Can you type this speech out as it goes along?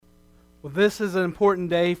Well, this is an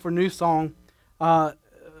important day for New Song. Uh,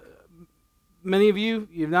 Many of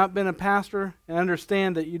you've not been a pastor and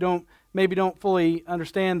understand that you don't fully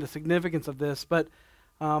understand the significance of this, but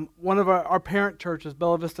one of our parent churches,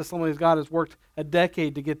 Bella Vista Assembly of God, has worked a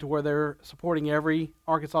decade to get to where they're supporting every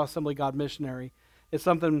Arkansas Assembly of God missionary. It's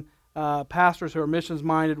something pastors who are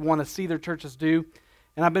missions-minded want to see their churches do,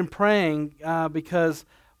 and I've been praying because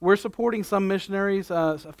we're supporting some missionaries,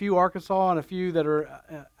 a few Arkansas and a few that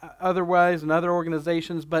are otherwise and other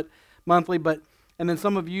organizations, but monthly, and then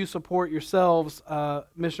some of you support yourselves,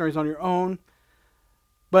 missionaries on your own.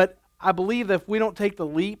 But I believe that if we don't take the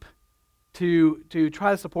leap to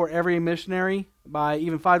try to support every missionary by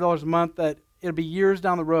even $5 a month, that it'll be years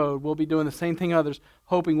down the road, we'll be doing the same thing others,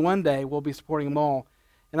 hoping one day we'll be supporting them all.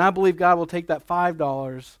 And I believe God will take that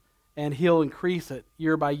 $5 and He'll increase it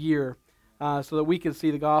year by year so that we can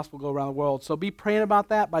see the gospel go around the world. So be praying about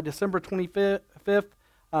that by December 25th,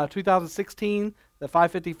 2016, the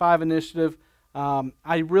 555 initiative.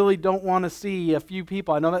 I really don't want to see a few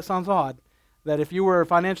people. I know that sounds odd, that if you were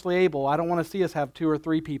financially able, I don't want to see us have 2 or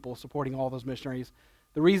 3 people supporting all those missionaries.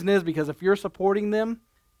 The reason is because if you're supporting them,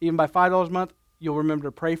 even by $5 a month, you'll remember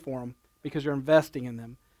to pray for them because you're investing in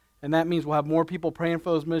them. And that means we'll have more people praying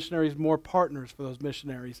for those missionaries, more partners for those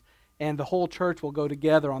missionaries, and the whole church will go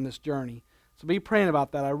together on this journey. So be praying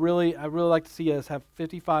about that. I really like to see us have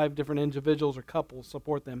 55 different individuals or couples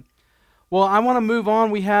support them. Well, I want to move on.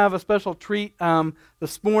 We have a special treat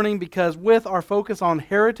this morning because with our focus on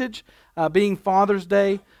heritage, being Father's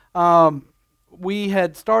Day, we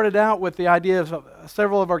had started out with the idea of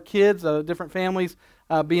several of our kids, different families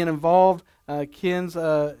being involved,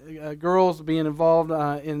 girls being involved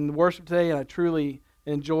in worship today, and I truly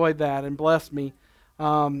enjoyed that and blessed me.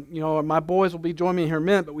 My boys will be joining me here in a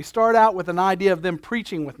minute, but we start out with an idea of them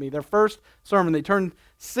preaching with me. Their first sermon, they turned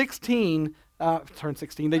 16.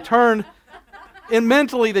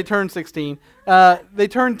 Mentally, they turned 16. They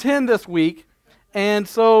turned 10 this week. And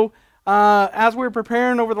so as we were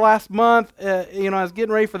preparing over the last month, I was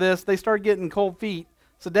getting ready for this, they started getting cold feet.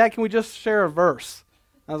 So, Dad, can we just share a verse?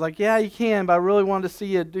 I was like, yeah, you can, but I really wanted to see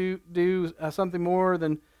you do something more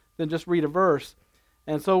than just read a verse.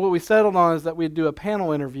 And so what we settled on is that we'd do a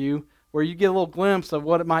panel interview where you get a little glimpse of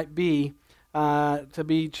what it might be to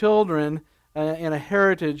be children in a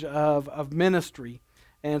heritage of ministry.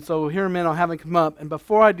 And so here in a minute I'll have them come up. And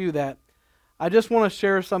before I do that, I just want to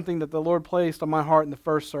share something that the Lord placed on my heart in the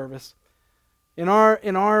first service. In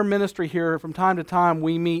our ministry here, from time to time,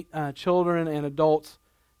 we meet children and adults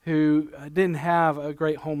who didn't have a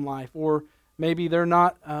great home life, or maybe they're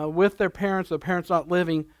not with their parents, their parents not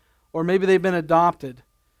living, or maybe they've been adopted.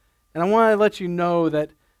 And I want to let you know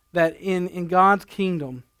that in God's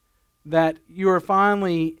kingdom, that you are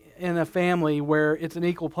finally in a family where it's an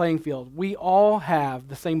equal playing field. We all have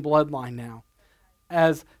the same bloodline now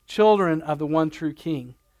as children of the one true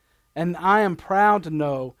King. And I am proud to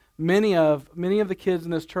know many of the kids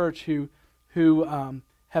in this church who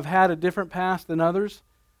have had a different past than others,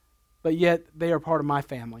 but yet they are part of my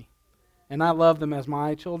family. And I love them as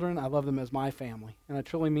my children. I love them as my family. And I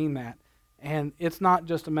truly mean that. And it's not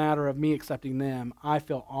just a matter of me accepting them. I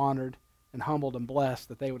feel honored and humbled and blessed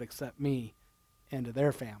that they would accept me into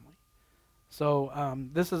their family. So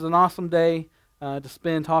this is an awesome day to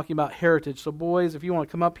spend talking about heritage. So boys, if you want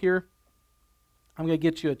to come up here, I'm going to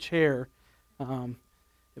get you a chair.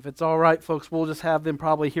 If it's all right, folks, we'll just have them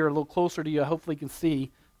probably here a little closer to you. Hopefully you can see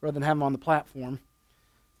rather than have them on the platform.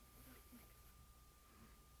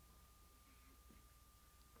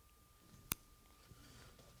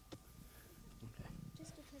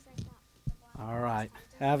 All right,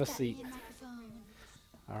 have a seat.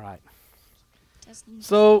 All right.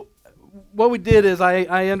 So what we did is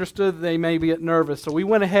I understood that they may get nervous, so we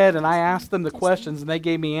went ahead and I asked them the questions, and they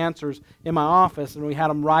gave me answers in my office, and we had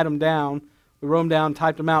them write them down. We wrote them down,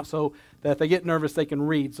 typed them out, so that if they get nervous, they can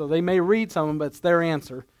read. So they may read some of them, but it's their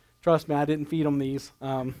answer. Trust me, I didn't feed them these.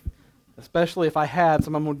 Especially if I had,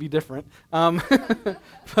 some of them would be different.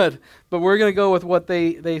 But we're going to go with what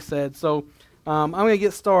they said. So I'm going to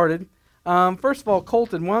get started. First of all,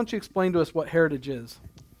 Colton, why don't you explain to us what heritage is?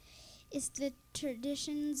 It's the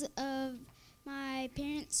traditions of my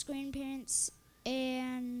parents, grandparents,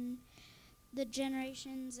 and the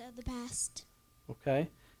generations of the past. Okay.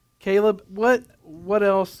 Caleb, what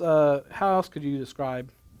else, how else could you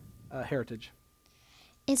describe heritage?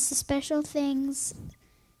 It's the special things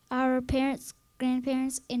our parents,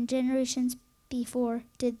 grandparents, and generations before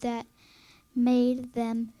did that made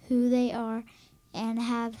them who they are and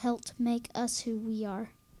have helped make us who we are.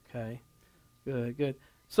 Okay. Good.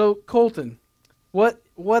 So, Colton, what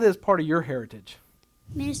is part of your heritage?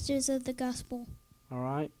 Ministers of the gospel. All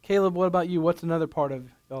right. Caleb, what about you? What's another part of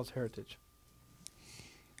y'all's heritage?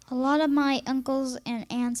 A lot of my uncles and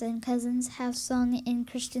aunts and cousins have sung in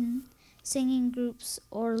Christian singing groups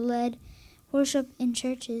or led worship in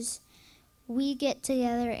churches. We get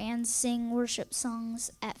together and sing worship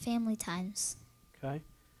songs at family times. Okay.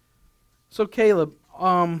 So, Caleb,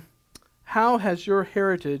 how has your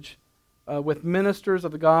heritage with ministers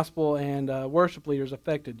of the gospel and worship leaders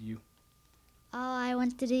affected you? All I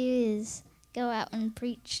want to do is go out and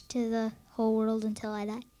preach to the whole world until I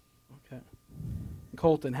die. Okay.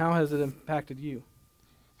 Colton, how has it impacted you?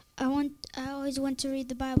 I always want to read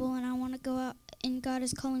the Bible, and I want to go out, and God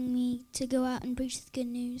is calling me to go out and preach the good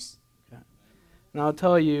news. Okay. And I'll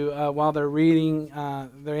tell you, while they're reading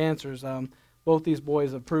their answers, both these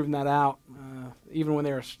boys have proven that out. Even when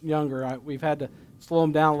they were younger, we've had to slow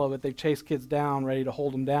them down a little bit. They've chased kids down, ready to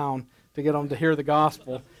hold them down to get them to hear the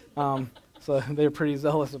gospel. So they're pretty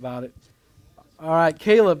zealous about it. All right,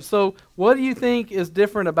 Caleb, so what do you think is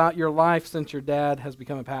different about your life since your dad has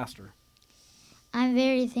become a pastor? I'm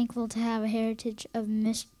very thankful to have a heritage of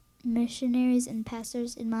missionaries and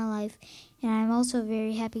pastors in my life, and I'm also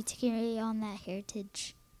very happy to carry on that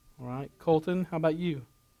heritage. All right, Colton, how about you?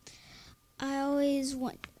 I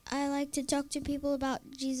like to talk to people about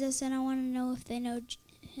Jesus, and I want to know if they know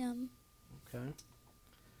him. Okay.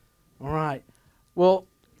 All right. Well,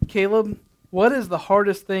 Caleb, what is the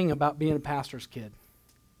hardest thing about being a pastor's kid?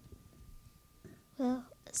 Well,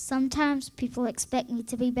 sometimes people expect me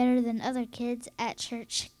to be better than other kids at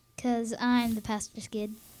church because I'm the pastor's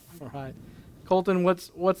kid. All right. Colton, what's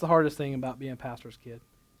the hardest thing about being a pastor's kid?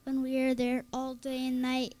 When we are there all day and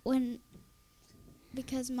night,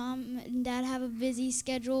 because Mom and Dad have a busy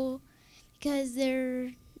schedule because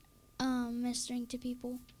they're ministering to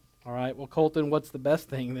people. All right. Well, Colton, what's the best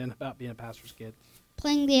thing then about being a pastor's kid?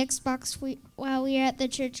 Playing the Xbox while we are at the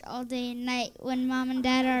church all day and night when Mom and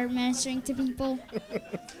Dad are ministering to people.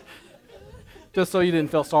 Just so you didn't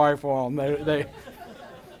feel sorry for them. They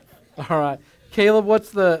All right. Caleb, what's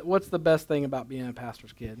the best thing about being a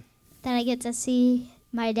pastor's kid? That I get to see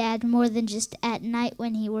my dad more than just at night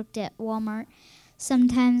when he worked at Walmart.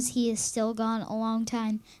 Sometimes he is still gone a long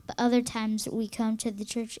time, but other times we come to the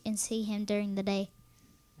church and see him during the day.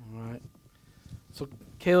 All right. So,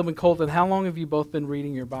 Caleb and Colton, how long have you both been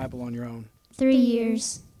reading your Bible on your own? 3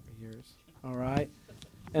 years. 3 years. All right.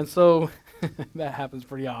 And so, that happens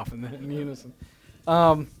pretty often in unison.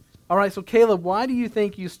 All right, so Caleb, why do you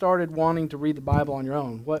think you started wanting to read the Bible on your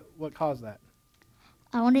own? What caused that?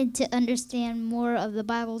 I wanted to understand more of the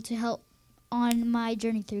Bible to help on my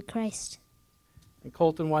journey through Christ. And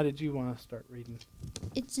Colton, why did you want to start reading?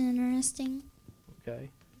 It's interesting. Okay.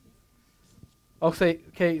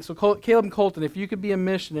 Okay, so Caleb and Colton, if you could be a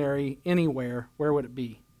missionary anywhere, where would it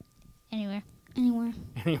be? Anywhere.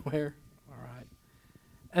 Anywhere? All right.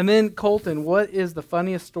 And then, Colton, what is the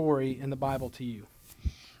funniest story in the Bible to you?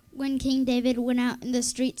 When King David went out in the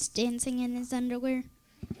streets dancing in his underwear.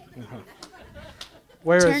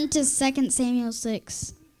 Turn to 2 Samuel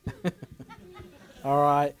 6. All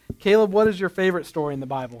right. Caleb, what is your favorite story in the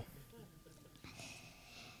Bible?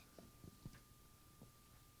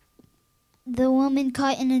 The woman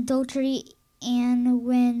caught in adultery, and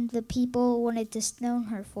when the people wanted to stone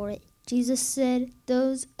her for it, Jesus said,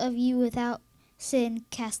 "Those of you without sin,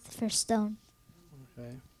 cast the first stone."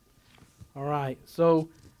 Okay. All right. So,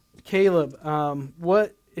 Caleb,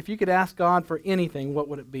 what if you could ask God for anything, what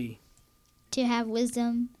would it be? To have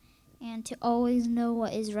wisdom and to always know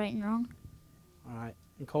what is right and wrong. All right.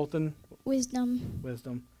 And Colton? Wisdom.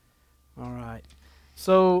 Wisdom. All right.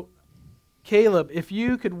 So, Caleb, if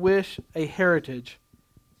you could wish a heritage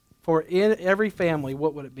for every family,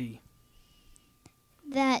 what would it be?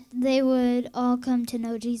 That they would all come to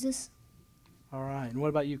know Jesus. All right. And what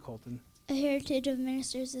about you, Colton? A heritage of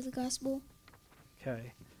ministers of the gospel.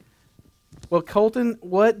 Okay. Well, Colton,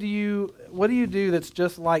 what do you do that's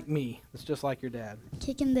just like me? That's just like your dad?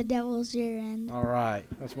 Kicking the devil's rear end. All right.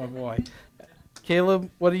 That's my boy. Caleb,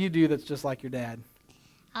 what do you do that's just like your dad?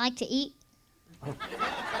 I like to eat. All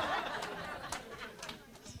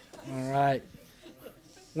right.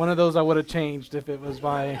 One of those I would have changed if it was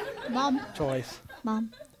my choice.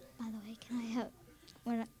 Mom, by the way, can I have,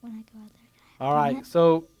 when I go out there, All right.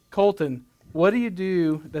 So, Colton, what do you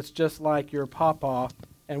do that's just like your papa,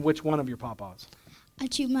 and which one of your papas? I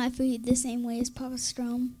chew my food the same way as Papa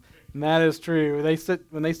Strom. And that is true.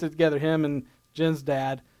 When they sit together, him and Jen's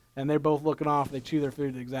dad, and they're both looking off, they chew their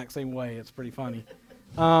food the exact same way. It's pretty funny.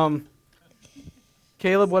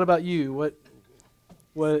 Caleb, what about you? What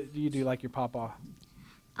do you do like your papa?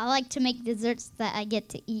 I like to make desserts that I get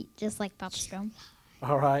to eat just like Papa Strom.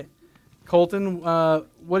 All right. Colton,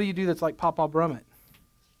 what do you do that's like Papa Brummett?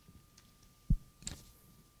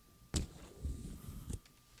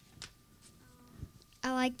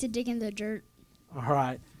 I like to dig in the dirt. All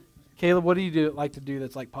right. Caleb, what do you like to do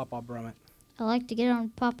that's like Papa Brummett? I like to get on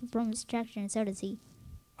Papa Brum's tractor, and so does he.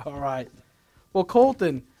 All right. Well,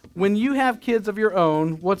 Colton, when you have kids of your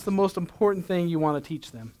own, what's the most important thing you want to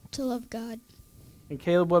teach them? To love God. And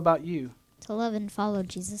Caleb, what about you? To love and follow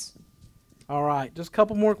Jesus. All right. Just a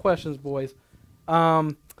couple more questions, boys.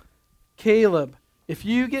 Caleb, if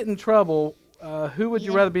you get in trouble, who would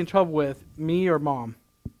you Yeah. rather be in trouble with, me or Mom?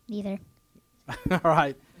 Neither. All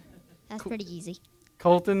right. That's pretty easy.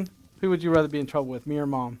 Colton, who would you rather be in trouble with, me or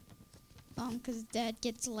Mom? Because Dad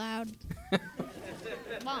gets loud.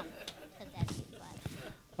 Mom.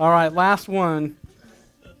 All right, last one.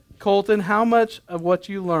 Colton, how much of what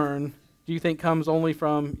you learn do you think comes only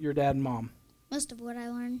from your dad and mom? Most of what I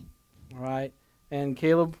learn. All right. And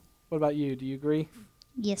Caleb, what about you? Do you agree?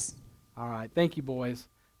 Yes. All right. Thank you, boys.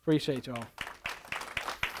 Appreciate y'all. Okay.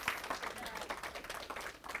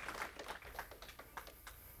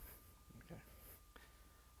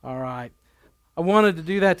 All right. I wanted to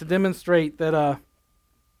do that to demonstrate that.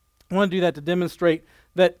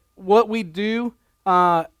 That what we do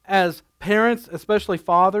as parents, especially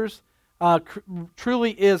fathers,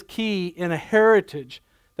 truly is key in a heritage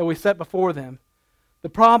that we set before them. The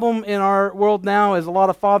problem in our world now is a lot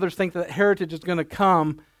of fathers think that heritage is going to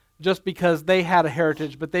come just because they had a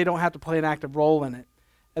heritage, but they don't have to play an active role in it.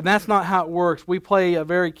 And that's not how it works. We play a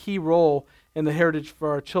very key role in the heritage for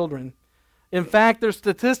our children. In fact, there's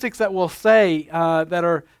statistics that will say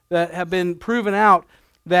that have been proven out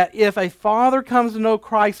that if a father comes to know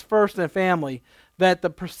Christ first in a family, that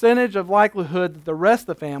the percentage of likelihood that the rest of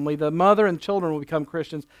the family, the mother and children, will become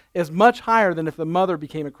Christians is much higher than if the mother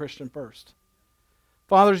became a Christian first.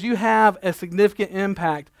 Fathers, you have a significant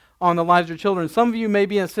impact on the lives of your children. Some of you may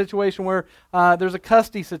be in a situation where there's a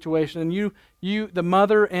custody situation, and you, the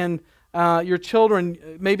mother and your children,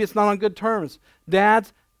 maybe it's not on good terms.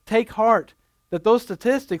 Dads, take heart that those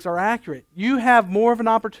statistics are accurate. You have more of an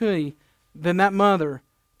opportunity than that mother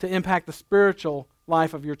to impact the spiritual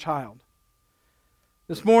life of your child.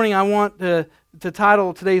 This morning, I want to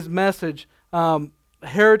title today's message,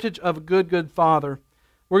 Heritage of a Good Father.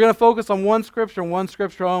 We're going to focus on one scripture and one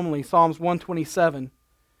scripture only, Psalms 127.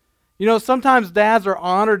 You know, sometimes dads are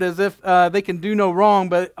honored as if they can do no wrong,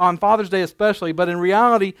 but on Father's Day especially, but in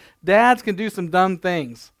reality, dads can do some dumb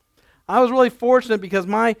things. I was really fortunate because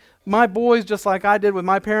my boys, just like I did with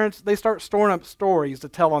my parents, they start storing up stories to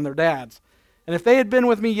tell on their dads. And if they had been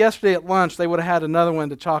with me yesterday at lunch, they would have had another one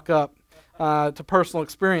to chalk up to personal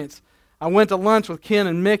experience. I went to lunch with Ken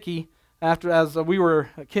and Mickey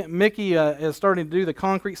Mickey is starting to do the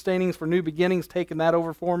concrete stainings for New Beginnings, taking that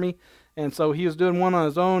over for me. And so he was doing one on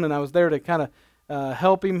his own, and I was there to kind of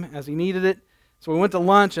help him as he needed it. So we went to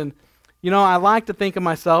lunch, and you know, I like to think of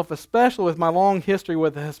myself, especially with my long history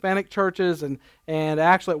with the Hispanic churches and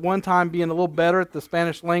actually at one time being a little better at the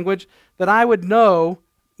Spanish language, that I would know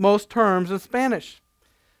most terms in Spanish.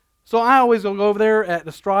 So I always go over there at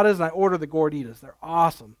Estrada's and I order the gorditas. They're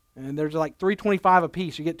awesome. And there's like $3.25 a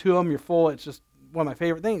piece. You get two of them, you're full. It's just one of my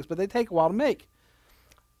favorite things, but they take a while to make.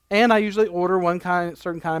 And I usually order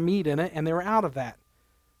certain kind of meat in it, and they were out of that.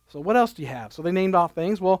 So what else do you have? So they named off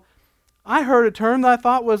things. Well, I heard a term that I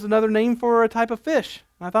thought was another name for a type of fish.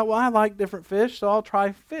 And I thought, well, I like different fish, so I'll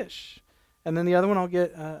try fish. And then the other one, I'll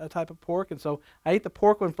get a type of pork. And so I ate the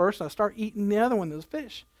pork one first, and I start eating the other one that was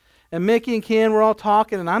fish. And Mickey and Ken were all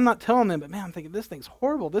talking, and I'm not telling them, but man, I'm thinking, this thing's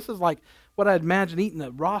horrible. This is like what I'd imagine eating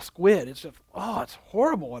a raw squid. It's just, it's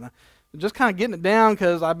horrible. And I'm just kind of getting it down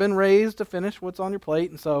because I've been raised to finish what's on your plate.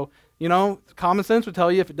 And so, you know, common sense would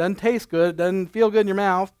tell you if it doesn't taste good, it doesn't feel good in your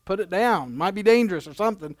mouth, put it down. Might be dangerous or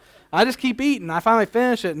something. I just keep eating. I finally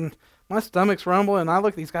finish it, and my stomach's rumbling. And I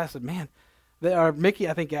look at these guys and said, man, Mickey,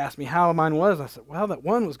 I think, asked me how mine was. I said, well, that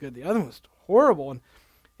one was good. The other one was horrible.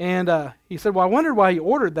 And he said, well, I wondered why you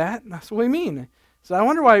ordered that. And I said, what do you mean? He said, I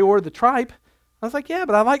wonder why you ordered the tripe. I was like, yeah,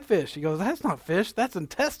 but I like fish. He goes, that's not fish. That's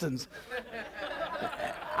intestines.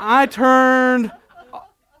 I turned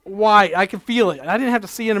white. I could feel it. I didn't have to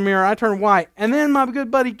see in a mirror. I turned white. And then my good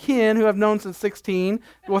buddy Ken, who I've known since 16,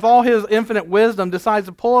 with all his infinite wisdom, decides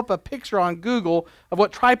to pull up a picture on Google of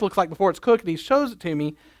what tripe looks like before it's cooked. And he shows it to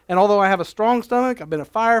me. And although I have a strong stomach, I've been a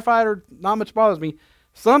firefighter, not much bothers me,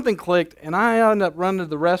 something clicked, and I ended up running to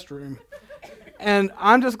the restroom. And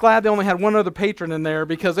I'm just glad they only had one other patron in there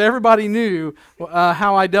because everybody knew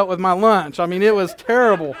how I dealt with my lunch. I mean, it was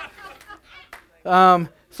terrible.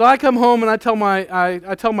 So I come home and I tell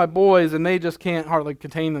my boys, and they just can't hardly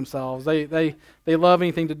contain themselves. They love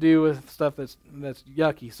anything to do with stuff that's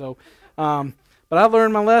yucky. So, but I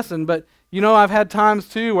learned my lesson. But you know, I've had times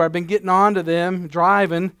too where I've been getting on to them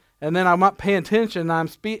driving, and then I'm not paying attention,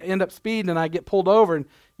 and end up speeding, and I get pulled over, and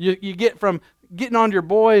you get from getting on your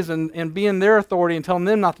boys and being their authority and telling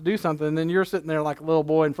them not to do something, and then you're sitting there like a little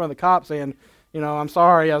boy in front of the cop saying, I'm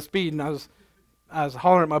sorry, I was speeding, I was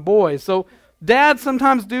hollering at my boys. So dads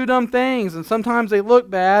sometimes do dumb things, and sometimes they look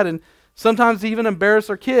bad, and sometimes they even embarrass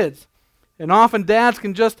their kids. And often dads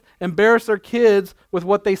can just embarrass their kids with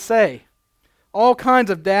what they say. All kinds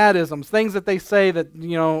of dadisms, things that they say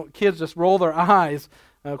that, kids just roll their eyes.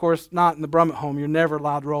 Of course, not in the Brummett home. You're never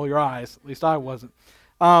allowed to roll your eyes. At least I wasn't.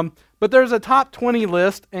 But there's a top 20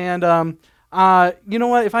 list, and you know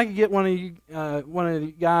what? If I could get one of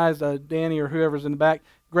you guys, Danny or whoever's in the back,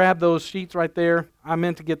 grab those sheets right there. I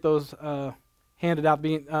meant to get those handed out,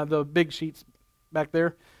 the big sheets back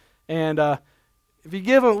there. And if you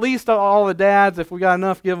give them at least all the dads, if we got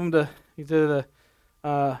enough, give them to the,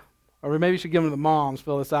 or maybe you should give them to the moms,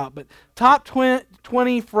 fill this out. But top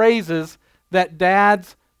 20 phrases that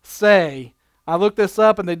dads say. I looked this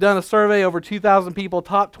up, and they've done a survey over 2,000 people,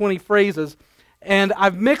 top 20 phrases. And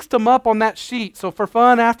I've mixed them up on that sheet. So for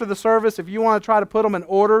fun, after the service, if you want to try to put them in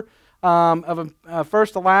order of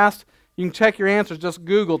first to last, you can check your answers. Just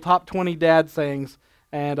Google top 20 dad sayings,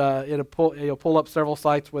 and you'll pull up several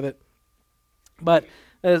sites with it. But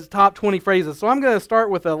it's top 20 phrases. So I'm going to start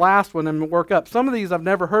with the last one and work up. Some of these I've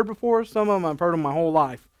never heard before. Some of them I've heard them my whole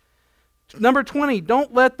life. Number 20,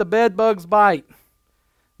 don't let the bed bugs bite.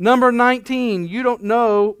 Number 19, you don't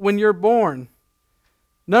know when you're born.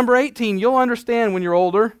 Number 18, you'll understand when you're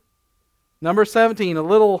older. Number 17, a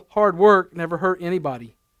little hard work never hurt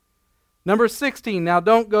anybody. Number 16, now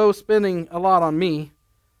don't go spending a lot on me.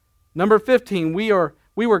 Number 15, we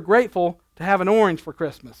were grateful to have an orange for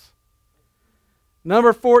Christmas.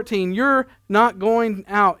 Number 14, you're not going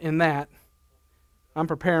out in that. I'm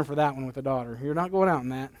preparing for that one with a daughter. You're not going out in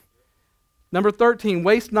that. Number 13,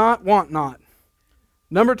 waste not, want not.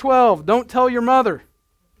 Number 12, don't tell your mother.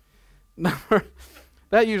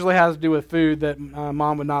 That usually has to do with food that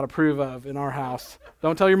Mom would not approve of in our house.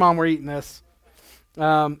 Don't tell your mom we're eating this.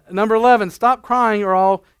 Number 11, stop crying or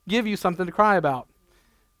I'll give you something to cry about.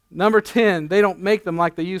 Number 10, they don't make them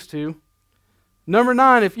like they used to. Number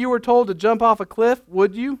 9, if you were told to jump off a cliff,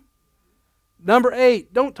 would you? Number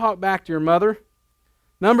 8, don't talk back to your mother.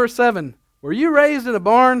 Number 7, were you raised in a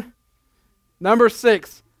barn? Number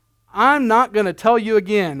 6, I'm not going to tell you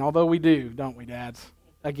again, although we do, don't we, dads?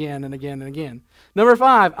 Again and again and again. Number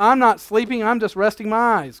 5, I'm not sleeping, I'm just resting my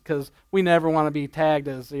eyes, because we never want to be tagged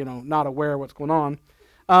as, not aware of what's going on.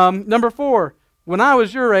 Number 4, when I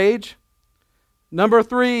was your age. Number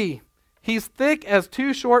 3, he's thick as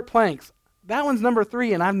 2 short planks. That one's number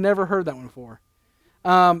 3, and I've never heard that one before.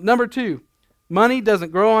 Number 2, money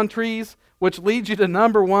doesn't grow on trees, which leads you to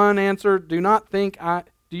number 1 answer, do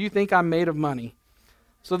you think I'm made of money?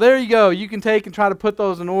 So there you go. You can take and try to put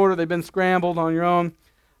those in order. They've been scrambled on your own.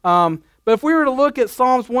 But if we were to look at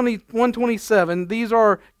Psalms 127, these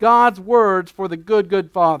are God's words for the good,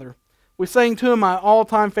 good Father. We sang two of my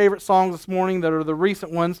all-time favorite songs this morning that are the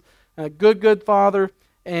recent ones, Good, Good Father,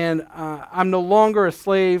 and I'm no longer a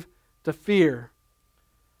slave to fear.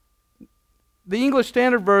 The English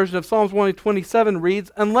Standard Version of Psalms 127 reads,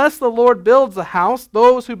 unless the Lord builds a house,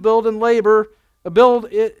 those who build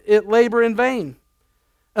it labor in vain.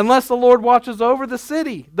 Unless the Lord watches over the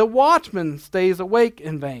city, the watchman stays awake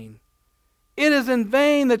in vain. It is in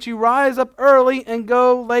vain that you rise up early and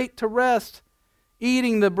go late to rest,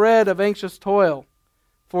 eating the bread of anxious toil,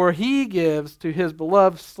 for he gives to his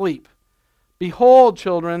beloved sleep. Behold,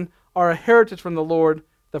 children are a heritage from the Lord,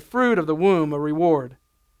 the fruit of the womb a reward.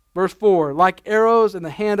 Verse 4, like arrows in the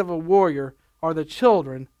hand of a warrior are the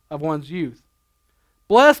children of one's youth.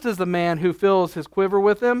 Blessed is the man who fills his quiver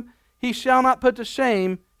with them. He shall not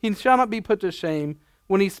be put to shame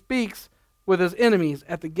when he speaks with his enemies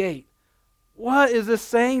at the gate. What is this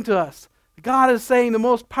saying to us? God is saying the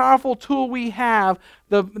most powerful tool we have,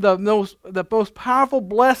 the most powerful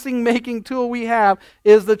blessing-making tool we have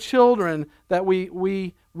is the children that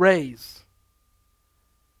we raise.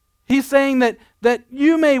 He's saying that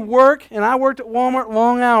you may work, and I worked at Walmart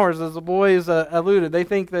long hours, as the boys alluded. They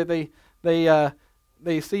think that they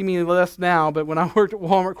see me less now, but when I worked at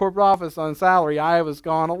Walmart corporate office on salary, I was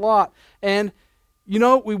gone a lot. And,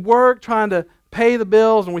 we work trying to pay the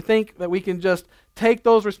bills, and we think that we can just take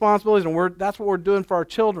those responsibilities, and that's what we're doing for our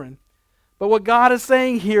children. But what God is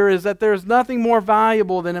saying here is that there's nothing more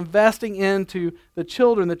valuable than investing into the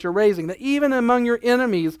children that you're raising. That even among your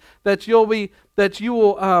enemies, that you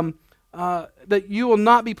will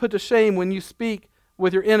not be put to shame when you speak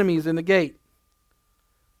with your enemies in the gate.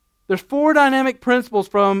 There's 4 dynamic principles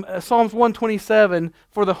from Psalms 127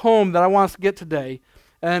 for the home that I want us to get today.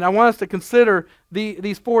 And I want us to consider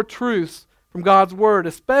these 4 truths from God's Word,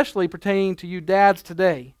 especially pertaining to you dads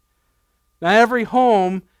today. Now, every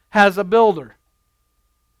home has a builder.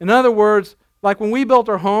 In other words, like when we built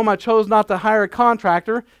our home, I chose not to hire a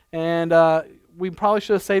contractor, and we probably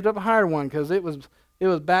should have saved up and hired one because it was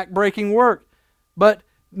back-breaking work. But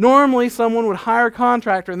normally someone would hire a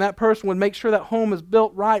contractor, and that person would make sure that home is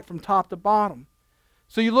built right from top to bottom.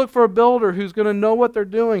 So you look for a builder who's going to know what they're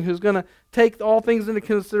doing, who's going to take all things into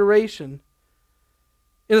consideration.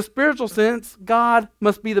 In a spiritual sense, God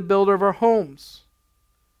must be the builder of our homes.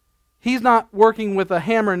 He's not working with a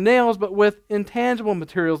hammer and nails, but with intangible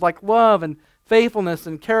materials like love and faithfulness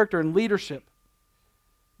and character and leadership.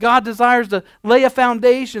 God desires to lay a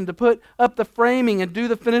foundation, to put up the framing and do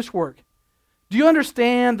the finish work. Do you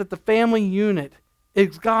understand that the family unit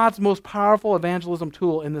is God's most powerful evangelism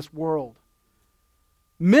tool in this world?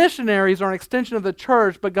 Missionaries are an extension of the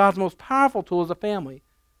church, but God's most powerful tool is a family.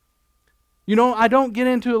 You know, I don't get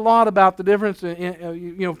into a lot about the difference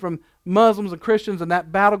from Muslims and Christians and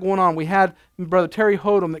that battle going on. We had Brother Terry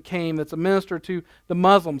Hodum that came, that's a minister to the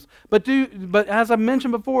Muslims. But as I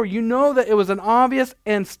mentioned before, you know that it was an obvious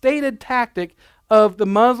and stated tactic of the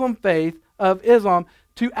Muslim faith, of Islam,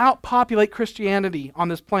 to outpopulate Christianity on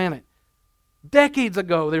this planet. Decades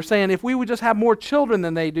ago, they're saying if we would just have more children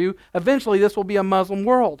than they do, eventually this will be a Muslim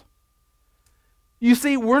world. You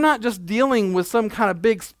see, we're not just dealing with some kind of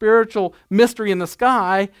big spiritual mystery in the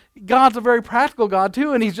sky. God's a very practical God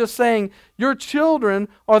too, and He's just saying, your children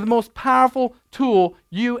are the most powerful tool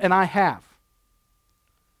you and I have.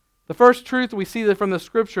 The first truth we see from the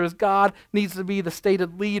Scripture is God needs to be the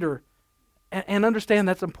stated leader. And understand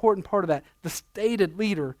that's an important part of that, the stated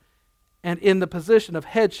leader and in the position of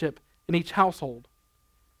headship in each household.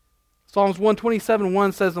 Psalms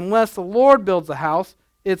 127:1 says, unless the Lord builds a house,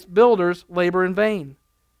 its builders labor in vain.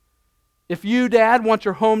 If you, Dad, want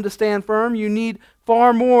your home to stand firm, you need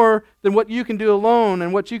far more than what you can do alone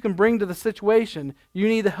and what you can bring to the situation. You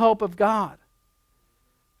need the help of God.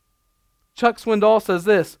 Chuck Swindoll says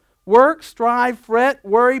this, work, strive, fret,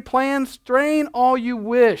 worry, plan, strain all you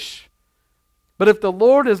wish. But if the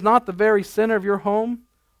Lord is not the very center of your home,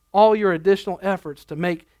 all your additional efforts to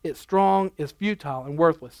make it strong is futile and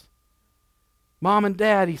worthless. Mom and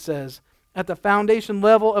Dad, he says, at the foundation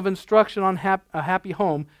level of instruction on a happy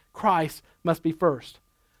home, Christ must be first.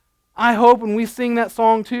 I hope when we sing that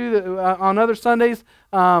song too, on other Sundays,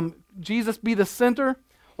 Jesus be the center,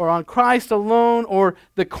 or on Christ alone, or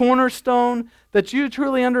the cornerstone, that you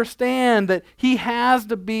truly understand that He has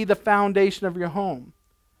to be the foundation of your home.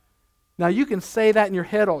 Now you can say that in your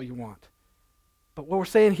head all you want, but what we're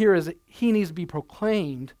saying here is that He needs to be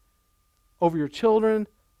proclaimed over your children,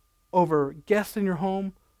 over guests in your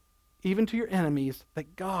home, even to your enemies,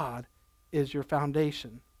 that God is your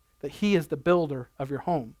foundation, that He is the builder of your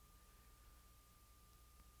home.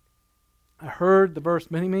 I heard the verse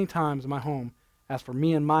many, many times in my home, as for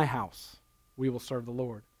me and my house, we will serve the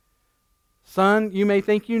Lord. Son, you may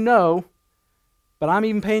think you know, but I'm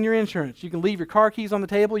even paying your insurance. You can leave your car keys on the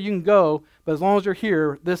table, you can go, but as long as you're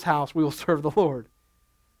here, this house, we will serve the Lord.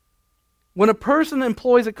 When a person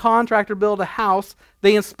employs a contractor to build a house,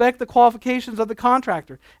 they inspect the qualifications of the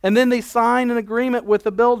contractor, and then they sign an agreement with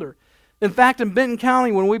the builder. In fact, in Benton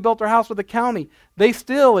County, when we built our house with the county, they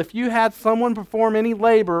still, if you had someone perform any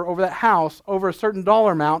labor over that house over a certain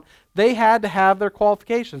dollar amount, they had to have their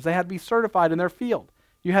qualifications. They had to be certified in their field.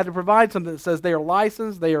 You had to provide something that says they are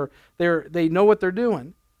licensed, they know what they're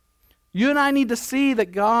doing. You and I need to see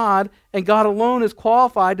that God and God alone is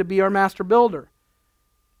qualified to be our master builder.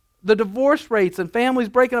 The divorce rates and families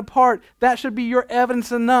breaking apart, that should be your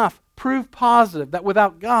evidence enough, proof positive, that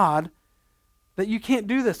without God, that you can't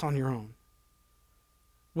do this on your own.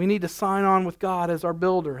 We need to sign on with God as our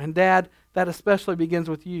builder. And Dad, that especially begins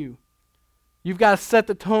with you. You've got to set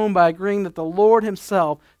the tone by agreeing that the Lord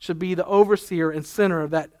Himself should be the overseer and center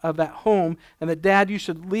of that home, and that Dad, you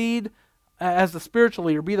should lead as the spiritual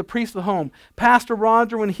leader, be the priest of the home. Pastor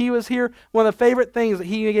Roger, when he was here, one of the favorite things that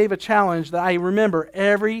he gave a challenge that I remember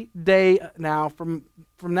every day now from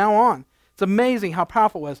now on. It's amazing how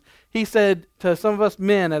powerful it was. He said to some of us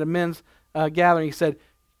men at a men's gathering, he said,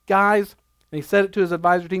 guys, and he said it to his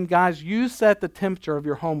advisory team, guys, you set the temperature of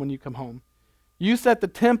your home when you come home. You set the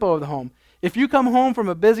tempo of the home. If you come home from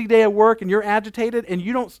a busy day of work and you're agitated and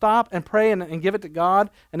you don't stop and pray and give it to God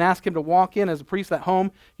and ask Him to walk in as a priest at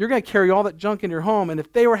home, you're going to carry all that junk in your home. And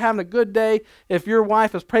if they were having a good day, if your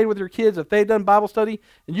wife has prayed with your kids, if they've done Bible study,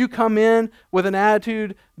 and you come in with an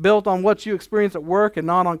attitude built on what you experience at work and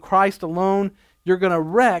not on Christ alone, you're going to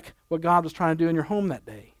wreck what God was trying to do in your home that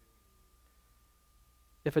day.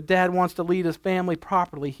 If a dad wants to lead his family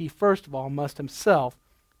properly, he first of all must himself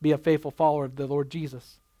be a faithful follower of the Lord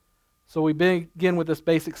Jesus. So we begin with this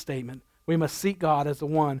basic statement. We must seek God as the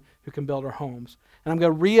one who can build our homes. And I'm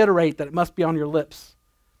going to reiterate that it must be on your lips.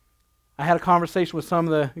 I had a conversation with some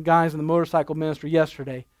of the guys in the motorcycle ministry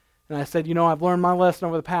yesterday, and I said, I've learned my lesson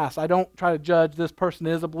over the past. I don't try to judge this person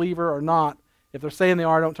is a believer or not. If they're saying they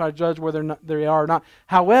are, I don't try to judge whether they are or not.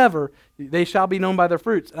 However, they shall be known by their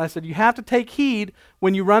fruits. And I said, you have to take heed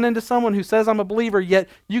when you run into someone who says I'm a believer, yet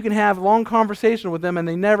you can have a long conversation with them and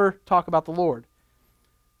they never talk about the Lord.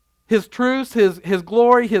 His truths, his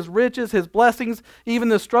glory, his riches, his blessings, even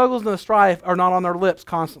the struggles and the strife are not on their lips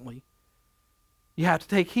constantly. You have to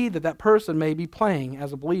take heed that person may be playing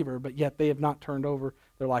as a believer, but yet they have not turned over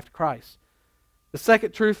their life to Christ. The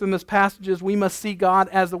second truth in this passage is we must see God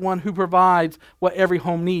as the one who provides what every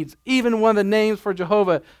home needs. Even one of the names for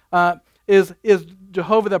Jehovah is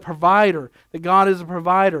Jehovah the provider, that God is a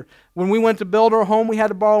provider. When we went to build our home, we had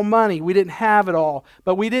to borrow money. We didn't have it all.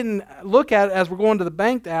 But we didn't look at it as we're going to the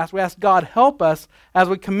bank to ask. We asked God, help us as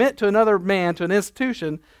we commit to another man, to an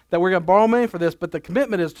institution, that we're going to borrow money for this, but the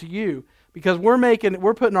commitment is to you. Because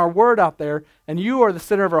we're putting our word out there, and you are the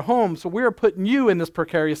center of our home, so we're putting you in this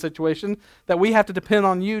precarious situation that we have to depend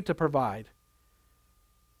on you to provide.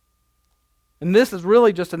 And this is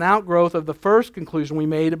really just an outgrowth of the first conclusion we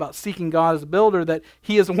made about seeking God as a builder, that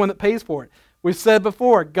He is the one that pays for it. We've said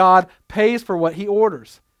before, God pays for what He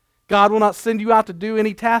orders. God will not send you out to do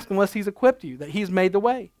any task unless He's equipped you, that He's made the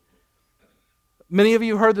way. Many of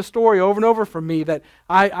you heard the story over and over from me that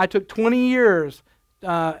I took 20 years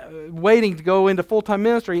waiting to go into full-time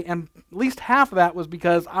ministry, and at least half of that was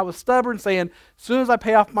because I was stubborn, saying, as soon as I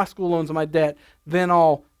pay off my school loans and my debt, then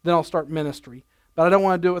I'll start ministry. But I don't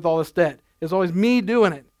want to do it with all this debt. It's always me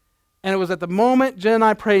doing it. And it was at the moment Jen and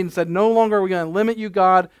I prayed and said, no longer are we going to limit you,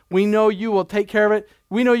 God. We know you will take care of it.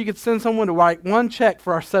 We know you could send someone to write one check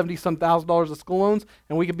for our $70-some thousand of school loans,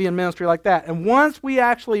 and we could be in ministry like that. And once we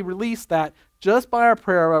actually released that, just by our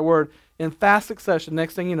prayer, our word, in fast succession,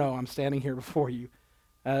 next thing you know, I'm standing here before you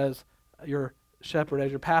as your shepherd,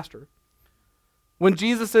 as your pastor. When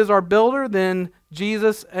Jesus is our builder, then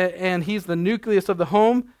Jesus, and He's the nucleus of the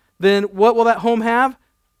home, then what will that home have?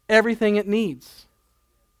 Everything it needs.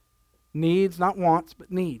 Needs, not wants,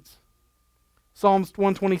 but needs. Psalms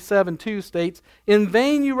 127:2 states, in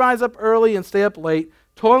vain you rise up early and stay up late,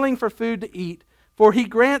 toiling for food to eat, for He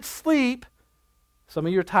grants sleep. Some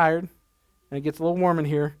of you are tired, and it gets a little warm in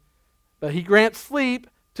here, but He grants sleep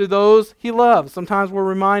to those He loves. Sometimes we're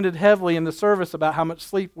reminded heavily in the service about how much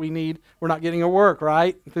sleep we need. We're not getting our work,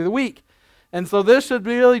 right, through the week. And so this should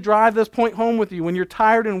really drive this point home with you. When you're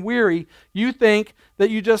tired and weary, you think that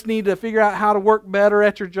you just need to figure out how to work better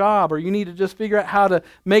at your job, or you need to just figure out how to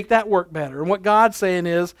make that work better. And what God's saying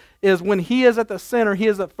is when He is at the center, He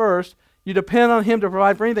is at first, you depend on Him to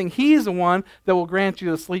provide for anything. He's the one that will grant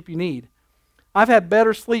you the sleep you need. I've had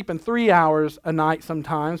better sleep in 3 hours a night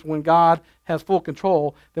sometimes when God has full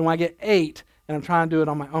control than when I get 8 and I'm trying to do it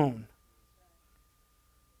on my own.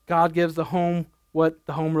 God gives the home what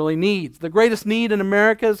the home really needs. The greatest need in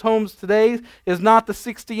America's homes today is not the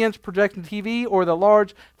 60-inch projection TV or the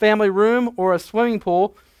large family room or a swimming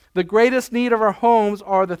pool. The greatest need of our homes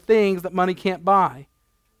are the things that money can't buy.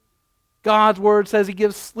 God's word says He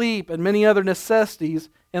gives sleep and many other necessities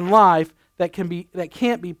in life that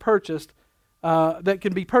can't be purchased. That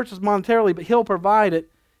can be purchased monetarily, but He'll provide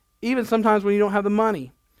it, even sometimes when you don't have the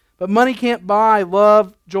money. But money can't buy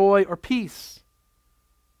love, joy, or peace.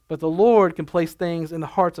 But the Lord can place things in the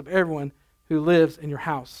hearts of everyone who lives in your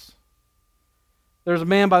house. There's a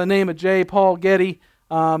man by the name of J. Paul Getty.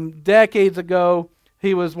 Decades ago,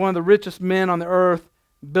 he was one of the richest men on the earth,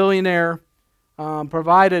 billionaire,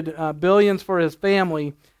 provided billions for his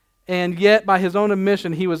family, and yet by his own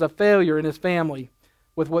admission, he was a failure in his family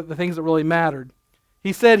with the things that really mattered.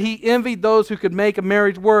 He said he envied those who could make a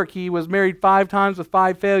marriage work. He was married 5 times with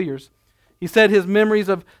 5 failures. He said his memories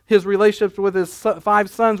of his relationships with his 5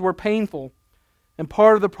 sons were painful. And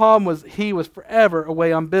part of the problem was he was forever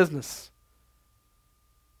away on business.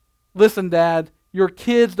 Listen, Dad, your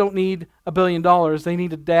kids don't need $1 billion. They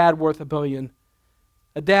need a dad worth $1 billion.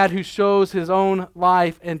 A dad who shows his own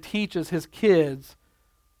life and teaches his kids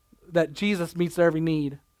that Jesus meets their every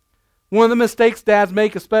need. One of the mistakes dads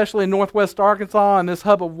make, especially in Northwest Arkansas and this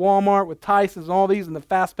hub of Walmart with Tyson's and all these and the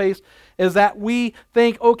fast pace, is that we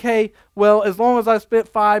think, okay, well, as long as I spent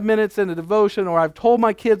 5 minutes in a devotion, or I've told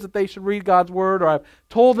my kids that they should read God's Word, or I've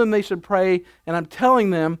told them they should pray, and I'm telling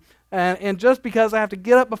them, and just because I have to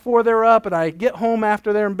get up before they're up, and I get home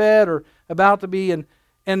after they're in bed or about to be, and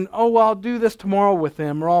oh, well, I'll do this tomorrow with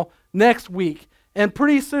them, or I'll next week. And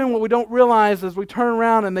pretty soon what we don't realize is we turn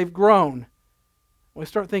around and they've grown. We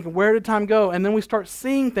start thinking, where did time go? And then we start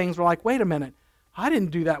seeing things. We're like, wait a minute. I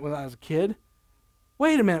didn't do that when I was a kid.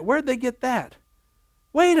 Wait a minute. Where'd they get that?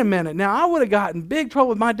 Wait a minute. Now, I would have gotten big trouble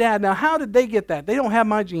with my dad. Now, how did they get that? They don't have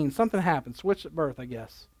my genes. Something happened. Switched at birth, I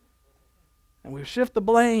guess. And we shift the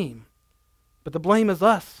blame. But the blame is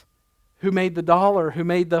us, who made the dollar, who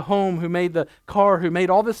made the home, who made the car, who made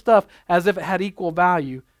all this stuff as if it had equal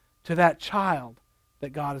value to that child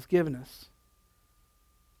that God has given us.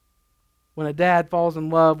 When a dad falls in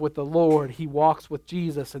love with the Lord, he walks with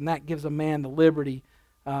Jesus, and that gives a man the liberty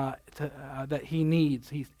that he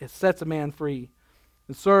needs. It sets a man free.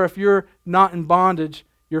 And sir, if you're not in bondage,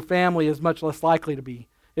 your family is much less likely to be.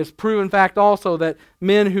 It's proven fact also that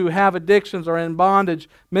men who have addictions are in bondage.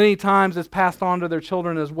 Many times it's passed on to their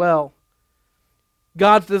children as well.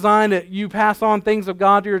 God's designed that you pass on things of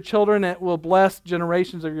God to your children that will bless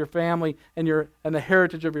generations of your family and the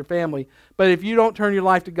heritage of your family. But if you don't turn your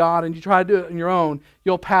life to God and you try to do it on your own,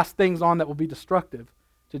 you'll pass things on that will be destructive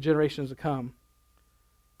to generations to come.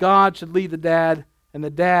 God should lead the dad, and the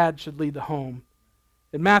dad should lead the home.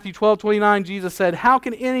 In Matthew 12:29, Jesus said, "How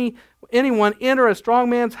can anyone enter a strong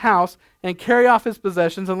man's house and carry off his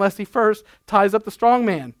possessions unless he first ties up the strong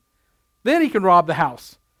man? Then he can rob the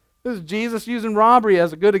house." This is Jesus using robbery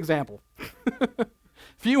as a good example.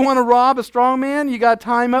 If you want to rob a strong man, you got to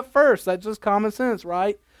tie him up first. That's just common sense,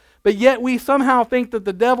 right? But yet we somehow think that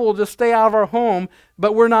the devil will just stay out of our home,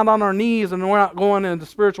 but we're not on our knees and we're not going into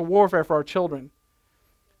spiritual warfare for our children.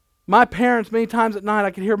 My parents, many times at night,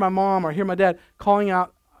 I could hear my mom or hear my dad calling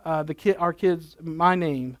out our kids, my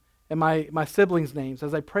name and my siblings' names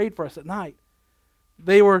as they prayed for us at night.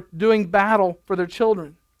 They were doing battle for their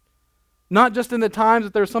children. Not just in the times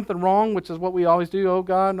that there's something wrong, which is what we always do. Oh,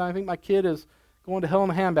 God, I think my kid is going to hell in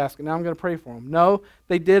a handbasket. Now I'm going to pray for him. No,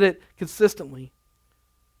 they did it consistently.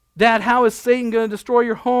 Dad, how is Satan going to destroy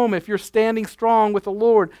your home if you're standing strong with the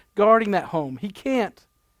Lord, guarding that home? He can't.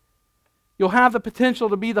 You'll have the potential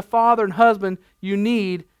to be the father and husband you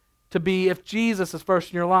need to be if Jesus is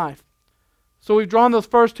first in your life. So we've drawn those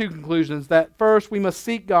first two conclusions, that first, we must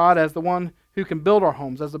seek God as the one who can build our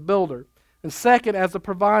homes, as a builder. And second, as a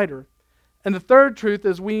provider. And the third truth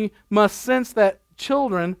is we must sense that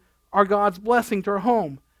children are God's blessing to our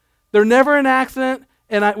home. They're never an accident,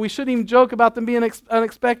 and we shouldn't even joke about them being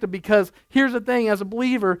unexpected, because here's the thing, as a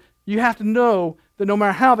believer, you have to know that no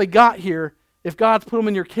matter how they got here, if God's put them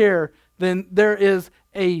in your care, then there is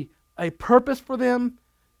a purpose for them.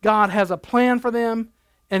 God has a plan for them,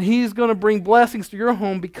 and He's going to bring blessings to your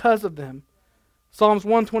home because of them. Psalms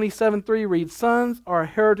 127:3 reads, "Sons are a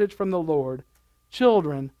heritage from the Lord,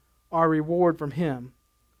 children are a reward from Him."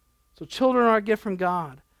 So children are a gift from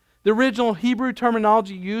God. The original Hebrew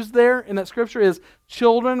terminology used there in that scripture is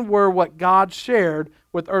children were what God shared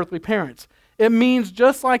with earthly parents. It means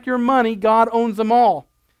just like your money, God owns them all,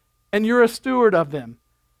 and you're a steward of them.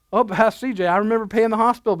 Oh, Pastor CJ, I remember paying the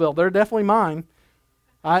hospital bill. They're definitely mine.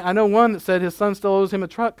 I know one that said his son still owes him a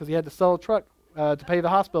truck because he had to sell a truck to pay the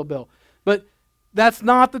hospital bill. But that's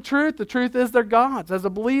not the truth. The truth is they're God's. As a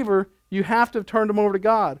believer, you have to have turned them over to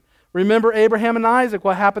God. Remember Abraham and Isaac,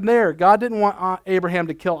 what happened there? God didn't want Abraham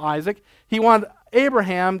to kill Isaac. He wanted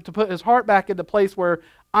Abraham to put his heart back in the place where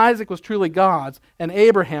Isaac was truly God's and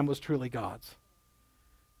Abraham was truly God's.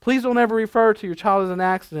 Please don't ever refer to your child as an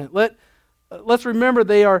accident. Let's remember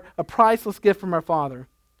they are a priceless gift from our Father.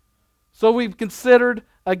 So we've considered,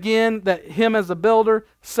 again, that Him as a builder.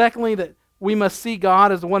 Secondly, that we must see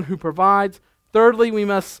God as the one who provides. Thirdly, we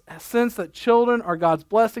must sense that children are God's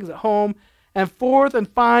blessings at home. And fourth and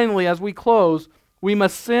finally, as we close, we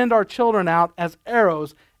must send our children out as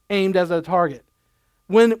arrows aimed as a target.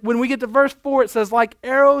 When we get to verse 4, it says, like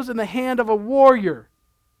arrows in the hand of a warrior.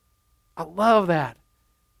 I love that.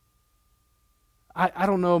 I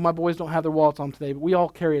don't know, my boys don't have their wallets on today, but we all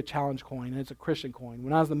carry a challenge coin, and it's a Christian coin.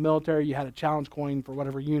 When I was in the military, you had a challenge coin for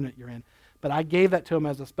whatever unit you're in. But I gave that to them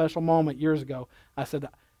as a special moment years ago. I said,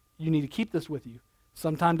 you need to keep this with you.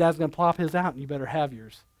 Sometime Dad's going to plop his out, and you better have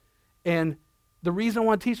yours. And the reason I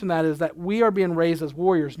want to teach them that is that we are being raised as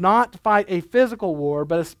warriors, not to fight a physical war,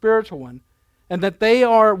 but a spiritual one. And that they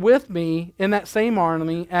are with me in that same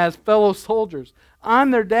army as fellow soldiers.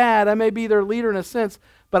 I'm their dad. I may be their leader in a sense,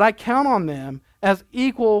 but I count on them as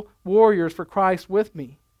equal warriors for Christ with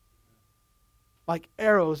me. Like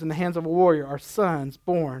arrows in the hands of a warrior are sons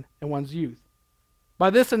born in one's youth. By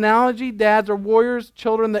this analogy, dads are warriors,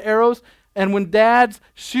 children the arrows, and when dads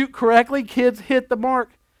shoot correctly, kids hit the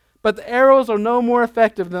mark. But the arrows are no more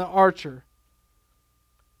effective than the archer.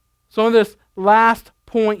 So in this last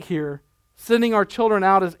point here, sending our children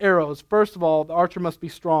out as arrows, first of all, the archer must be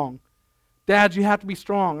strong. Dads, you have to be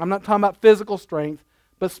strong. I'm not talking about physical strength,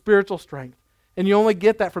 but spiritual strength. And you only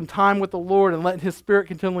get that from time with the Lord and letting His Spirit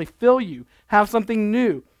continually fill you. Have something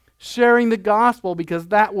new. Sharing the gospel, because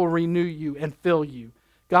that will renew you and fill you.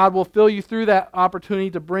 God will fill you through that opportunity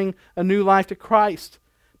to bring a new life to Christ.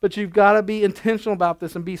 But you've got to be intentional about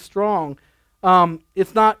this and be strong.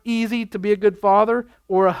 It's not easy to be a good father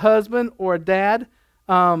or a husband or a dad.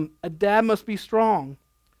 A dad must be strong.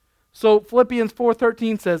 So Philippians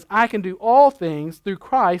 4:13 says, I can do all things through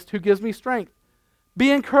Christ who gives me strength. Be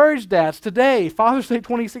encouraged, dads, today, Father's Day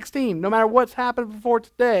 2016, no matter what's happened before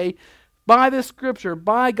today, by this scripture,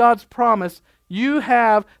 by God's promise, you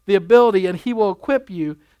have the ability and He will equip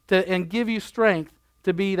you and give you strength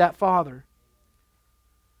to be that father.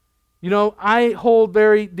 You know, I hold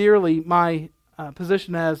very dearly my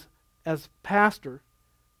position as pastor,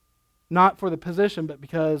 not for the position, but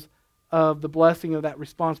because of the blessing of that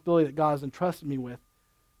responsibility that God has entrusted me with.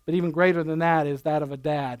 But even greater than that is that of a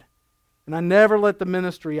dad. And I never want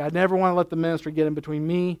to let the ministry get in between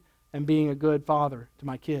me and being a good father to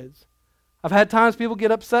my kids. I've had times people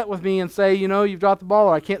get upset with me and say, you know, you've dropped the ball,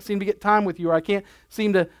 or I can't seem to get time with you, or I can't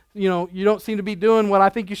seem to, you know, you don't seem to be doing what I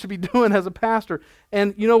think you should be doing as a pastor.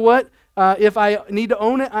 And you know what? If I need to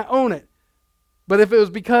own it, I own it. But if it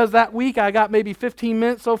was because that week I got maybe 15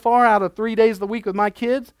 minutes so far out of 3 days of the week with my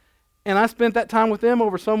kids, and I spent that time with them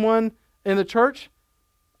over someone in the church,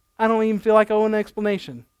 I don't even feel like I owe an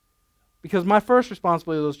explanation. Because my first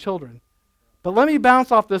responsibility are those children. But let me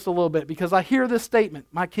bounce off this a little bit, because I hear this statement,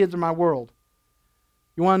 my kids are my world.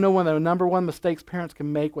 You want to know one of the number one mistakes parents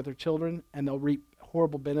can make with their children, and they'll reap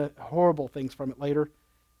horrible things from it later,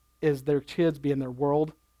 is their kids being their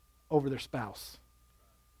world over their spouse.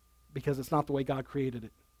 Because it's not the way God created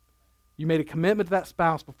it. You made a commitment to that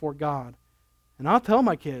spouse before God. And I'll tell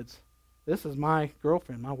my kids, this is my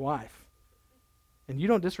girlfriend, my wife. And you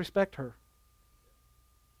don't disrespect her.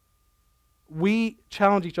 We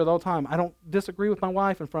challenge each other all the time. I don't disagree with my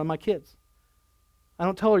wife in front of my kids. I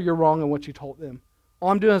don't tell her you're wrong on what you told them. All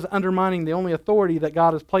I'm doing is undermining the only authority that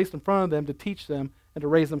God has placed in front of them to teach them and to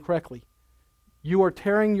raise them correctly. You are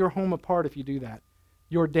tearing your home apart if you do that.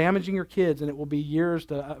 You're damaging your kids, and it will be years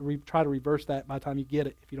to try to reverse that by the time you get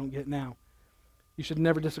it, if you don't get it now. You should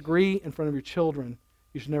never disagree in front of your children.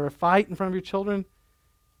 You should never fight in front of your children.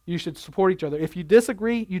 You should support each other. If you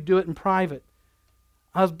disagree, you do it in private.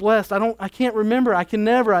 I was blessed. I can't remember. I can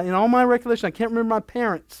never, in all my recollection, I can't remember my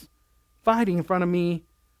parents fighting in front of me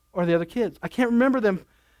or the other kids. I can't remember them.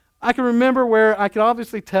 I can remember where I could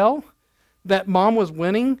obviously tell that mom was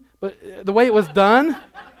winning, but the way it was done,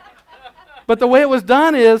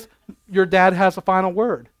 is your dad has the final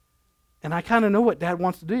word. And I kind of know what dad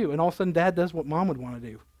wants to do, and all of a sudden dad does what mom would want to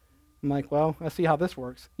do. I'm like, well, I see how this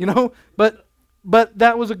works, you know? But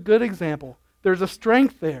that was a good example. There's a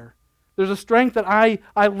strength there. There's a strength that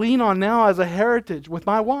I lean on now as a heritage with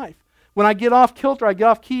my wife. When I get off kilter, I get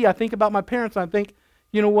off key, I think about my parents, and I think,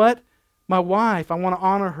 you know what? My wife, I want to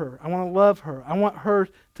honor her. I want to love her. I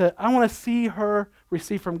want to see her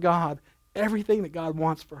receive from God everything that God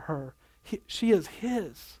wants for her. She is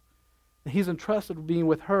His. And He's entrusted with being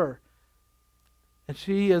with her. And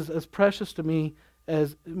she is as precious to me,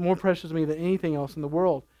 more precious to me than anything else in the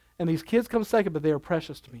world. And these kids come second, but they are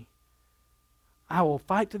precious to me. I will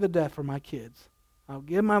fight to the death for my kids. I'll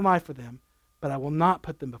give my life for them, but I will not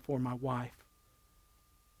put them before my wife.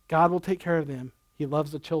 God will take care of them. He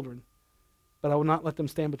loves the children, but I will not let them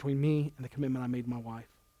stand between me and the commitment I made to my wife.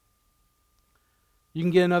 You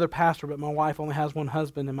can get another pastor, but my wife only has one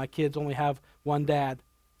husband and my kids only have one dad.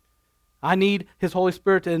 I need His Holy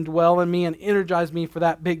Spirit to indwell in me and energize me for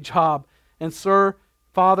that big job. And sir,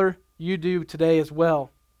 Father, you do today as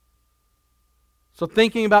well. So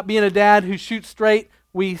thinking about being a dad who shoots straight,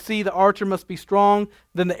 we see the archer must be strong,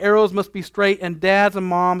 then the arrows must be straight, and dads and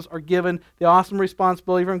moms are given the awesome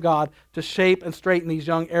responsibility from God to shape and straighten these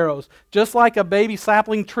young arrows. Just like a baby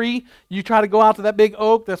sapling tree, you try to go out to that big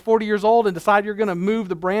oak that's 40 years old and decide you're going to move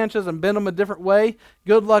the branches and bend them a different way.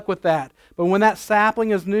 Good luck with that. But when that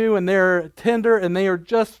sapling is new and they're tender and they are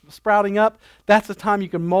just sprouting up, that's the time you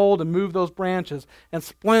can mold and move those branches and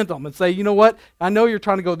splint them and say, you know what, I know you're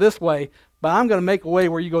trying to go this way, but I'm going to make a way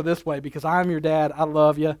where you go this way because I'm your dad. I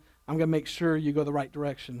love you. I'm going to make sure you go the right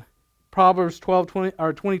direction. Proverbs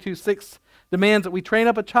 22:6 demands that we train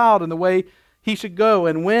up a child in the way he should go,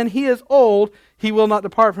 and when he is old, he will not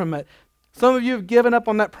depart from it. Some of you have given up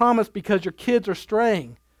on that promise because your kids are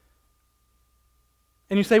straying.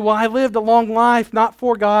 And you say, well, I lived a long life not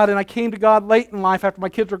for God, and I came to God late in life after my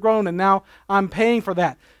kids were grown, and now I'm paying for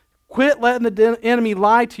that. Quit letting the enemy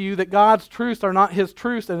lie to you that God's truths are not his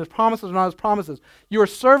truths and his promises are not his promises. You are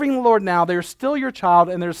serving the Lord now. They are still your child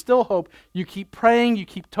and there's still hope. You keep praying. You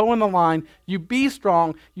keep towing the line. You be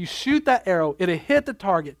strong. You shoot that arrow. It'll hit the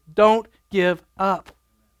target. Don't give up.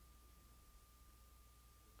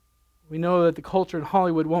 We know that the culture in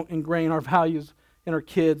Hollywood won't ingrain our values in our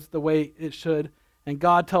kids the way it should. And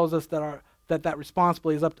God tells us that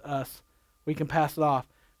responsibility is up to us. We can pass it off.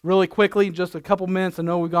 Really quickly, just a couple minutes, I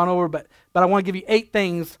know we've gone over, but I want to give you 8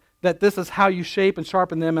 things that this is how you shape and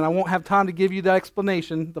sharpen them, and I won't have time to give you the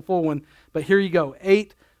explanation, the full one, but here you go.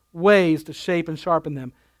 8 ways to shape and sharpen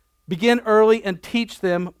them. Begin early and teach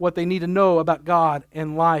them what they need to know about God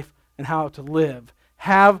and life and how to live.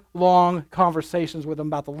 Have long conversations with them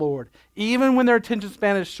about the Lord. Even when their attention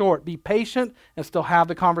span is short, be patient and still have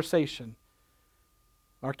the conversation.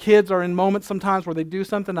 Our kids are in moments sometimes where they do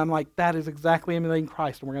something, I'm like, that is exactly emulating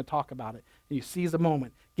Christ, and we're going to talk about it. And you seize the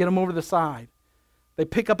moment. Get them over to the side. They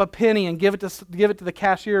pick up a penny and give it to the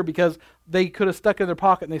cashier because they could have stuck it in their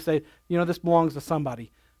pocket, and they say, this belongs to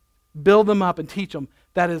somebody. Build them up and teach them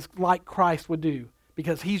that is like Christ would do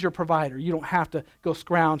because he's your provider. You don't have to go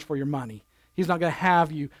scrounge for your money. He's not going to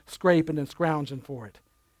have you scraping and scrounging for it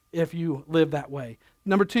if you live that way.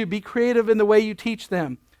 Number 2, be creative in the way you teach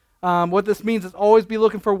them. What this means is always be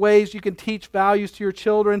looking for ways you can teach values to your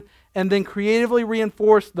children and then creatively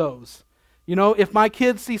reinforce those. If my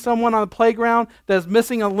kids see someone on the playground that's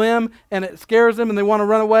missing a limb and it scares them and they want to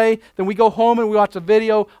run away, then we go home and we watch a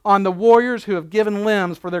video on the warriors who have given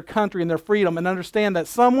limbs for their country and their freedom and understand that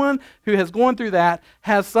someone who has gone through that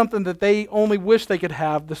has something that they only wish they could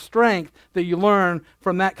have, the strength that you learn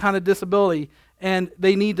from that kind of disability, and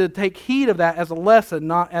they need to take heed of that as a lesson,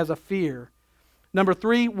 not as a fear. Number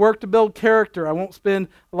 3, work to build character. I won't spend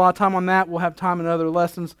a lot of time on that. We'll have time in other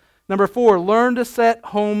lessons. Number 4, learn to set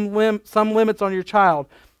some limits on your child.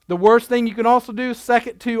 The worst thing you can also do,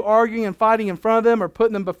 second to arguing and fighting in front of them or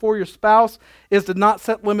putting them before your spouse, is to not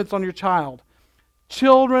set limits on your child.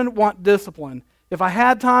 Children want discipline. If I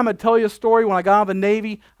had time, I'd tell you a story. When I got out of the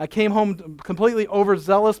Navy, I came home completely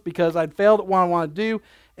overzealous because I'd failed at what I wanted to do,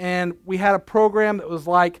 and we had a program that was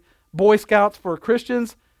like Boy Scouts for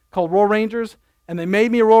Christians called Royal Rangers. And they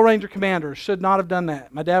made me a Royal Ranger commander. Should not have done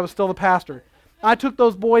that. My dad was still the pastor. I took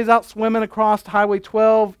those boys out swimming across Highway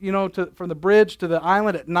 12, from the bridge to the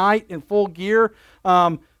island at night in full gear.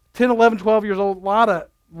 10, 11, 12 years old, a lot of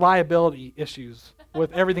liability issues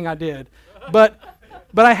with everything I did. But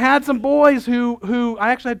I had some boys who I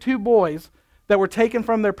actually had 2 boys that were taken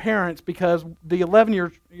from their parents because the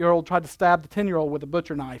 11-year-old tried to stab the 10-year-old with a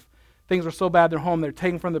butcher knife. Things were so bad they're home, they're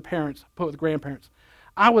taken from their parents, put with grandparents.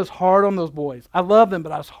 I was hard on those boys. I loved them,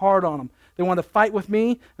 but I was hard on them. They wanted to fight with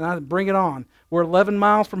me, and I'd bring it on. We're 11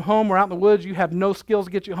 miles from home. We're out in the woods. You have no skills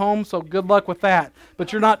to get you home, so good luck with that.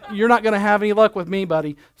 But you're not going to have any luck with me,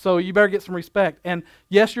 buddy, so you better get some respect. And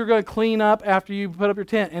yes, you're going to clean up after you put up your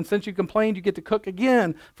tent, and since you complained, you get to cook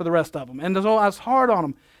again for the rest of them. And so I was hard on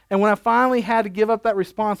them. And when I finally had to give up that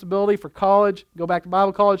responsibility for college, go back to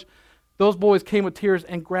Bible college, those boys came with tears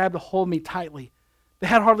and grabbed a hold of me tightly. They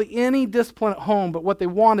had hardly any discipline at home, but what they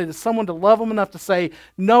wanted is someone to love them enough to say,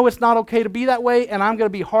 no, it's not okay to be that way, and I'm going to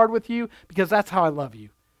be hard with you because that's how I love you.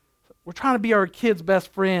 We're trying to be our kids'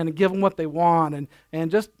 best friend and give them what they want, and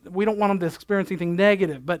just we don't want them to experience anything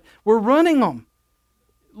negative, but we're running them.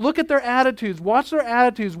 Look at their attitudes. Watch their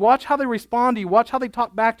attitudes. Watch how they respond to you. Watch how they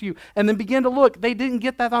talk back to you, and then begin to look. They didn't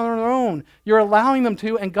get that on their own. You're allowing them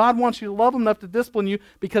to, and God wants you to love them enough to discipline you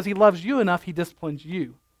because he loves you enough, he disciplines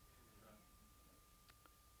you.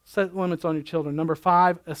 Set limits on your children. Number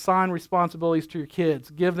 5, assign responsibilities to your kids.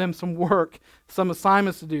 Give them some work, some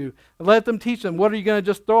assignments to do. Let them teach them. What are you going to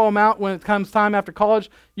just throw them out when it comes time after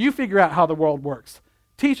college? You figure out how the world works.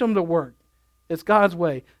 Teach them to work. It's God's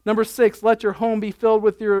way. Number 6, let your home be filled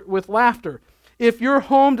with laughter. If your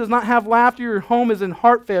home does not have laughter, your home is in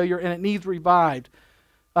heart failure and it needs revived.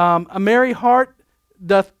 A merry heart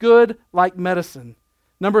doth good like medicine.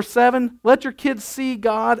 Number 7, let your kids see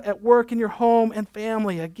God at work in your home and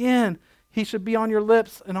family. Again, he should be on your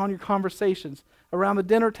lips and on your conversations, around the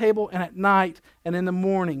dinner table and at night and in the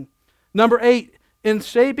morning. Number 8, in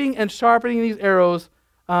shaping and sharpening these arrows,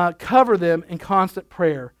 cover them in constant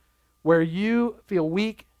prayer. Where you feel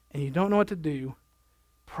weak and you don't know what to do,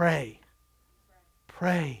 pray.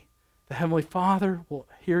 Pray. The Heavenly Father will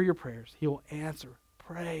hear your prayers. He will answer.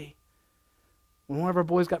 Pray. When one of our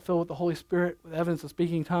boys got filled with the Holy Spirit with evidence of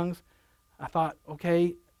speaking tongues, I thought,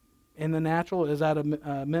 okay, in the natural, it was at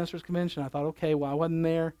a minister's convention. I thought, okay, well, I wasn't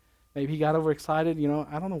there. Maybe he got overexcited.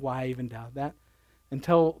 I don't know why I even doubted that.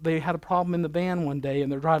 Until they had a problem in the van one day,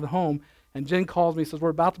 and they're driving home, and Jen calls me and says, we're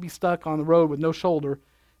about to be stuck on the road with no shoulder,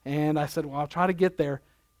 And I said, well, I'll try to get there.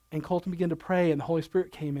 And Colton began to pray, and the Holy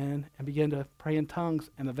Spirit came in and began to pray in tongues,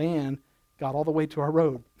 and the van got all the way to our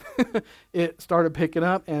road. It started picking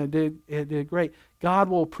up, and it did great. God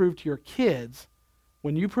will prove to your kids,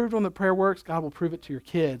 when you prove them that prayer works, God will prove it to your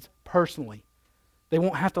kids personally. They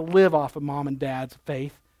won't have to live off of mom and dad's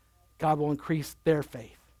faith. God will increase their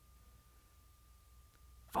faith.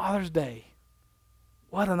 Father's Day.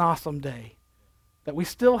 What an awesome day that we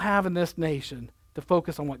still have in this nation to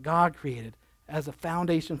focus on what God created as a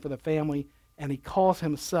foundation for the family, and he calls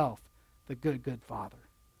himself the good, good Father.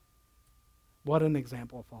 What an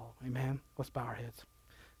example of all. Amen. Let's bow our heads.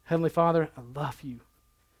 Heavenly Father, I love you.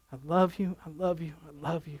 I love you. I love you. I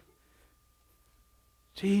love you.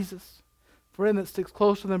 Jesus, friend that sticks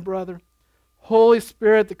closer than brother. Holy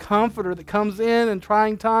Spirit, the comforter that comes in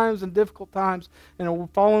trying times and difficult times in a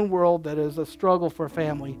fallen world that is a struggle for a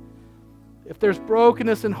family. If there's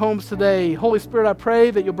brokenness in homes today, Holy Spirit, I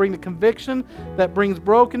pray that you'll bring the conviction that brings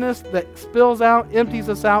brokenness, that spills out, empties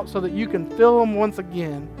us out so that you can fill them once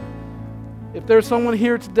again. If there's someone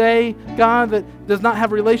here today, God, that does not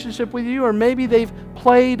have a relationship with you, or maybe they've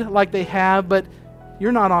played like they have, but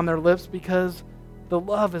you're not on their lips because the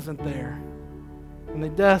love isn't there. And they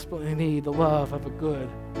desperately need the love of a good,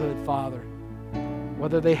 good Father.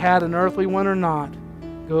 Whether they had an earthly one or not,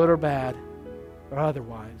 good or bad, or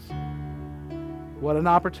otherwise. What an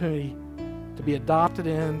opportunity to be adopted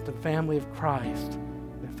into the family of Christ,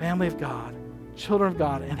 the family of God, children of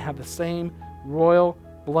God, and have the same royal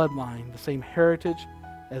bloodline, the same heritage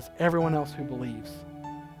as everyone else who believes.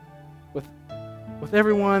 With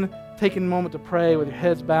everyone taking a moment to pray with your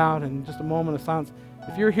heads bowed and just a moment of silence,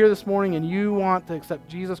 if you're here this morning and you want to accept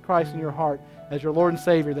Jesus Christ in your heart as your Lord and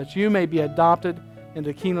Savior, that you may be adopted into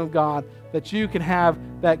the kingdom of God, that you can have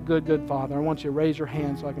that good, good Father, I want you to raise your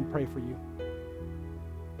hand so I can pray for you.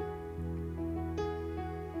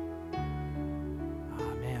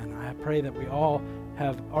 Amen. I pray that we all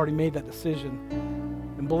have already made that decision.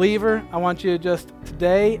 And believer, I want you to just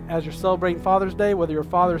today, as you're celebrating Father's Day, whether your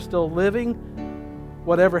father is still living,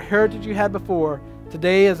 whatever heritage you had before,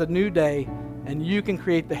 today is a new day, and you can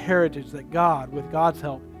create the heritage that God, with God's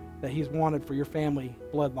help, that he's wanted for your family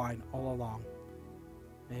bloodline all along.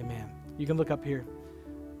 Amen. You can look up here.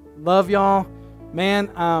 Love y'all.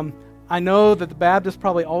 Man, I know that the Baptists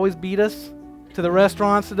probably always beat us to the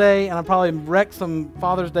restaurants today, and I probably wrecked some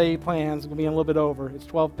Father's Day plans. It's going to be a little bit over. It's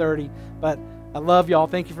 12:30, but I love y'all.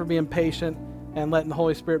 Thank you for being patient and letting the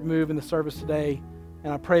Holy Spirit move in the service today,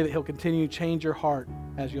 and I pray that he'll continue to change your heart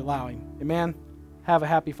as you allow him. Amen. Have a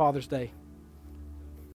happy Father's Day.